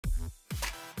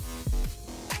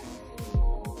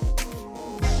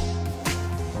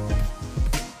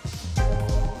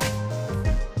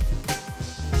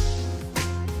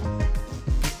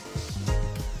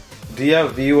Dear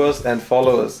viewers and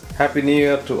followers, Happy New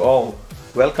Year to all.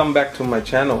 Welcome back to my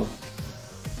channel.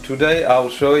 Today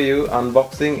I'll show you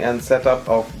unboxing and setup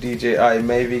of DJI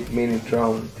Mavic mini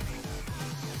drone.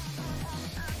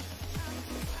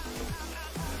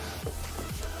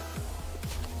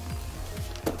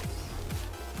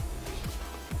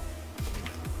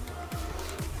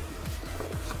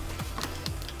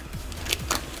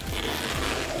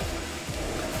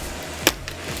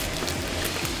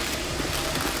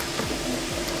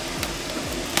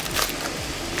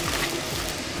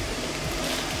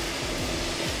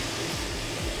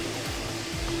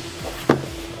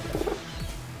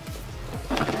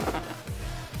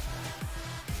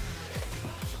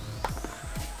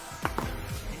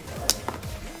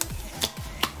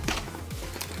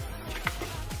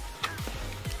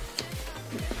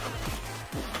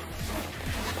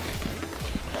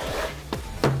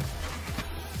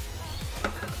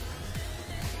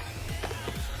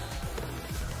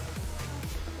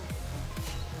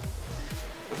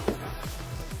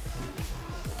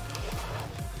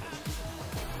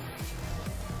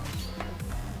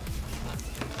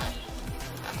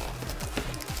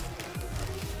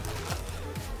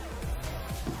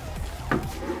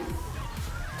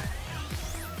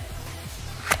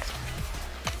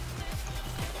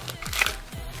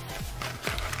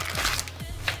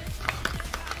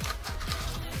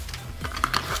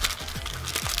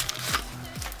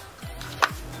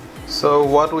 So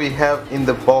what we have in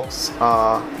the box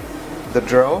are the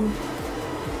drone,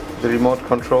 the remote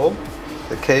control,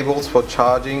 the cables for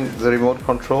charging the remote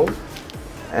control,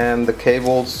 and the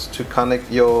cables to connect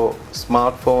your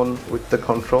smartphone with the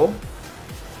control,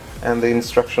 and the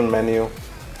instruction menu.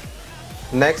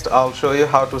 Next I'll show you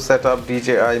how to set up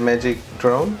DJI Mavic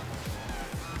drone.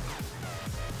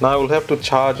 Now we'll have to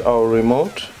charge our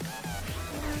remote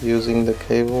using the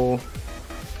cable.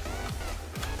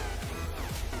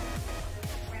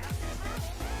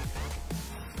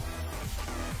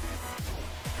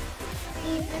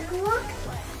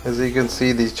 As you can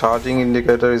see, the charging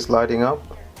indicator is lighting up.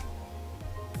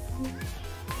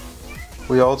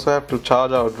 We also have to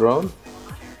charge our drone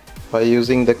by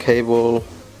using the cable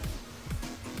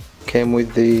came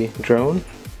with the drone.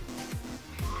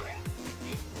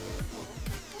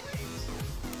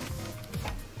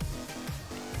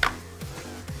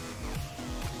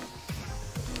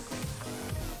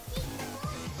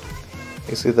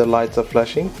 You see the lights are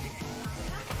flashing.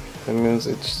 That means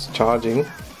it's charging.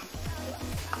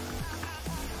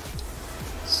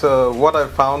 So what I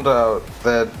found out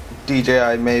that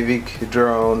DJI Mavic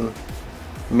drone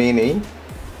mini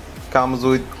comes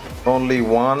with only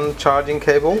one charging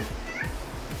cable.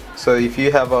 So if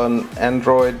you have an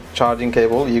Android charging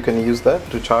cable, you can use that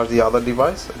to charge the other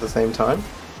device at the same time.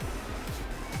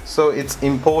 So it's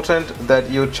important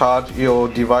that you charge your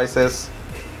devices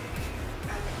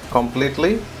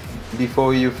completely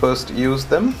before you first use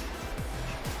them.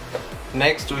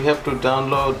 Next we have to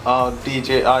download our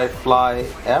DJI Fly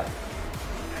app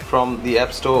from the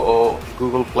App Store or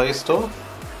Google Play Store,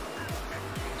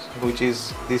 which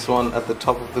is this one at the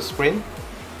top of the screen.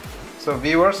 So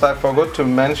viewers, I forgot to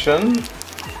mention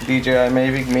DJI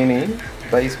Mavic Mini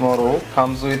base model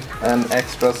comes with an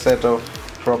extra set of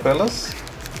propellers,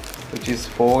 which is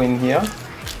 4 in here,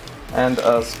 and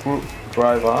a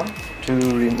screwdriver to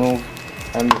remove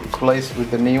and replace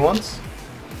with the new ones.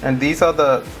 And these are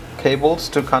the cables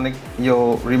to connect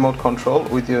your remote control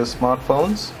with your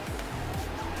smartphones.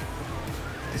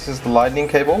 This is the lightning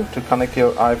cable to connect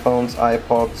your iPhones,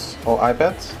 iPods or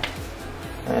iPads,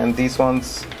 and these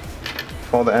ones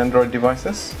for the Android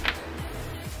devices.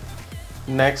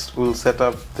 Next we'll set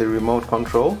up the remote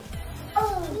control.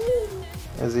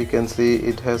 As you can see,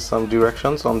 it has some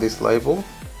directions on this label.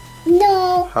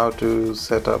 No. How to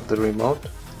set up the remote.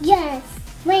 Yes,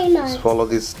 remote. Just follow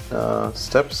these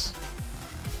steps.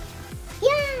 Yeah.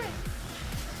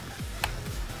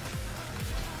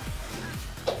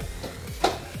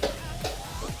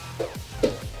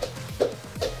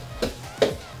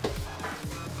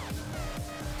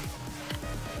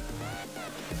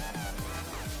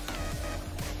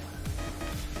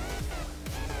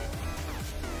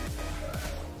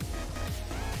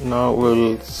 Now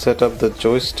we'll set up the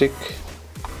joystick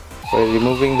by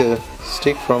removing the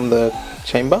stick from the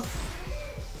chamber.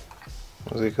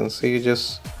 As you can see,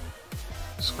 just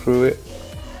screw it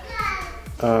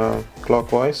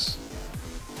clockwise.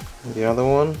 The other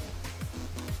one.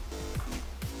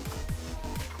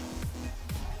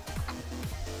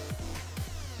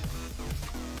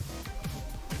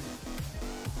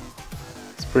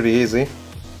 It's pretty easy.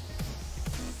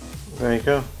 There you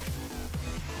go.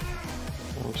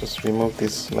 I'll just remove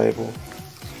this label.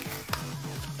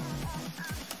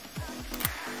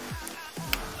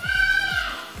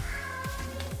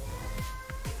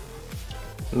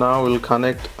 Now we'll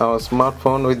connect our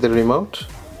smartphone with the remote.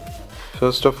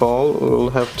 First of all, we'll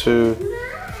have to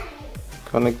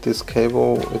connect this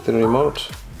cable with the remote.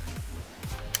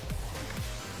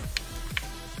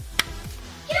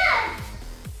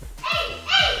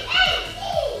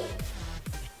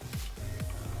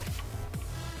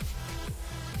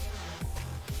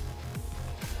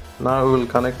 Now we will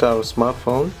connect our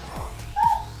smartphone.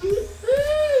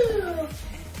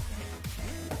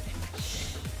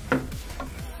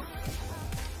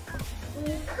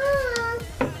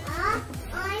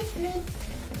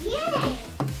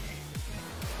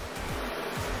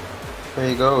 There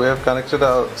you go, we have connected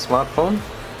our smartphone.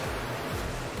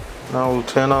 Now we'll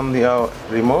turn on our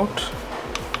remote.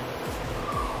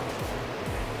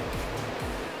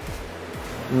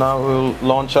 Now we'll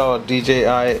launch our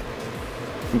DJI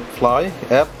Fly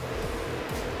app,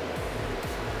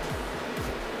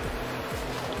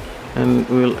 and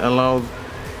we'll allow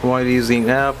while using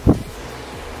app.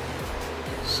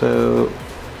 So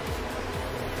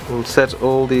we'll set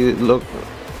all the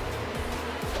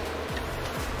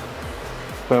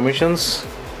permissions,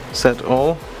 set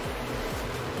all,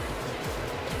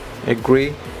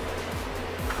 agree,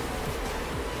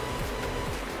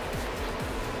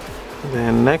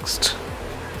 then next.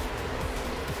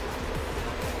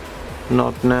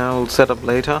 Not now, we'll set up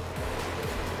later.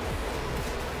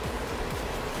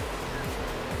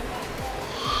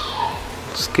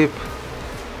 Skip.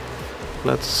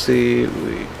 Let's see,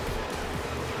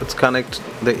 let's connect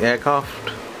the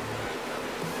aircraft.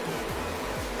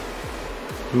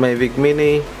 Mavic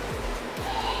Mini.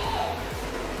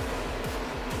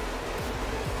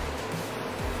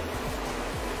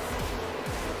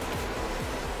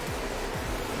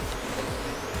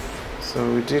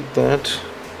 So we did that.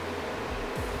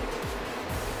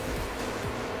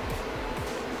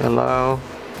 Allow.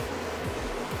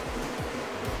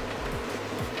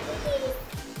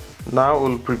 Now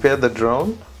we'll prepare the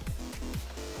drone.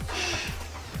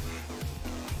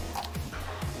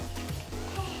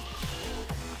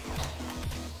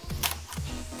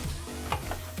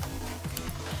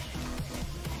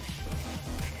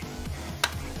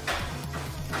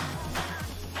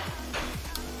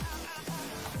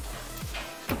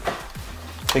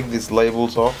 Take these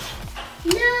labels off.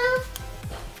 No.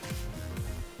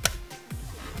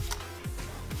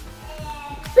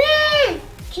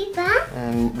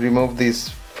 And remove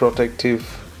this protective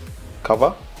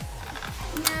cover.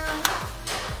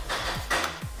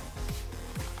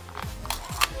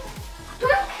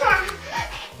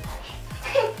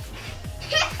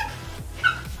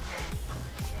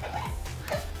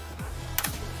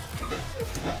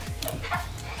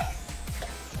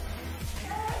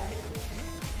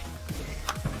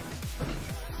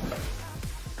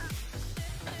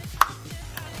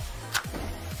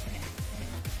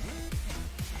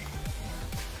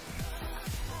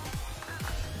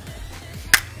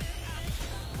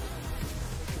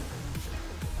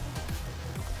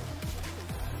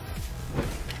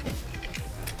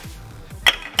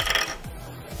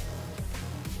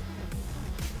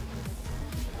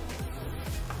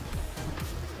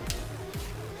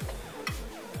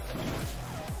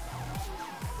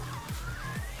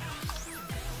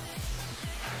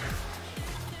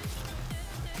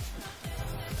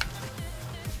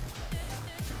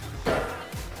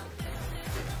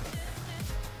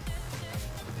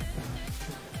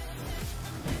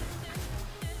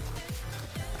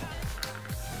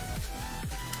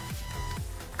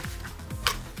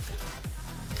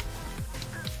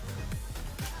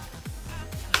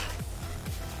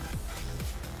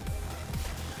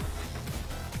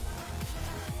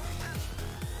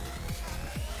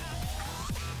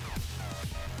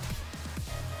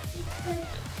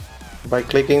 By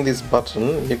clicking this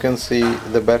button, you can see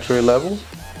the battery level.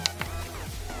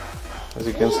 As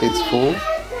you can see, it's full.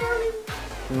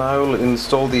 Now we'll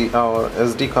install our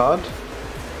SD card.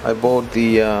 I bought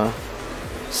the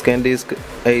ScanDisk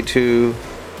A2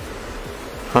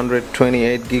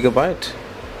 128GB.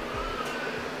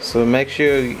 So make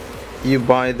sure you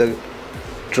buy the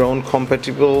drone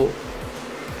compatible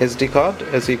SD card.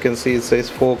 As you can see, it says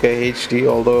 4K HD,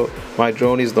 although my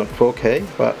drone is not 4K,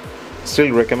 but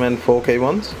still recommend 4K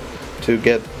ones to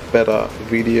get better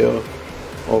video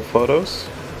or photos.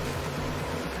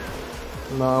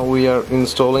 Now we are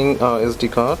installing our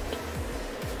SD card.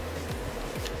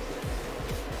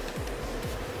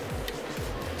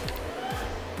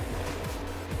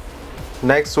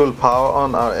 Next we'll power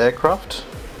on our aircraft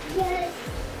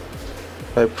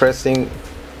by pressing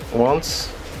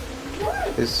once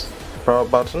this power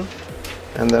button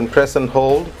and then press and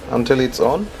hold until it's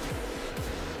on.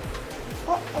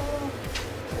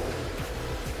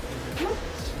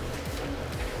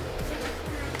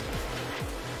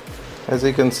 As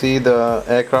you can see, the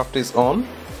aircraft is on.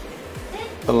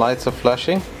 The lights are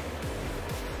flashing.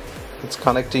 It's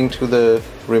connecting to the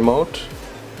remote.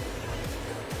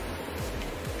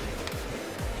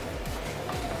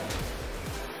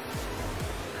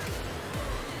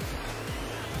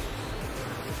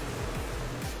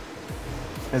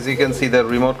 As you can see, the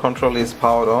remote control is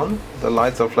powered on. The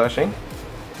lights are flashing.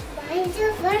 Why is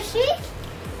it flashing?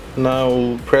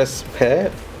 Now press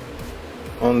pair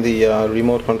on the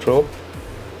remote control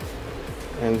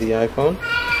and the iPhone.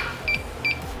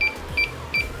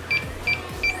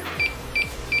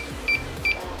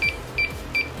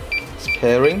 It's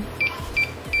pairing.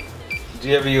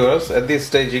 Dear viewers, at this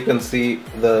stage you can see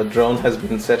the drone has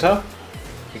been set up.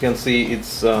 You can see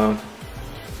its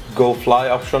go fly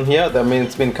option here. That means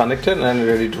it's been connected and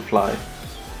ready to fly.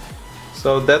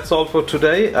 So that's all for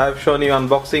today. I've shown you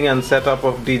unboxing and setup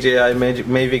of DJI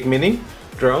Mavic Mini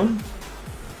drone.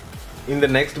 In the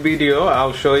next video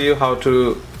I'll show you how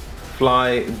to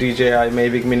fly DJI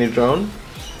Mavic Mini drone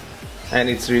and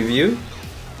its review.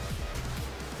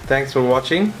 Thanks for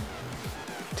watching.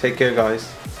 Take care,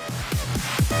 guys.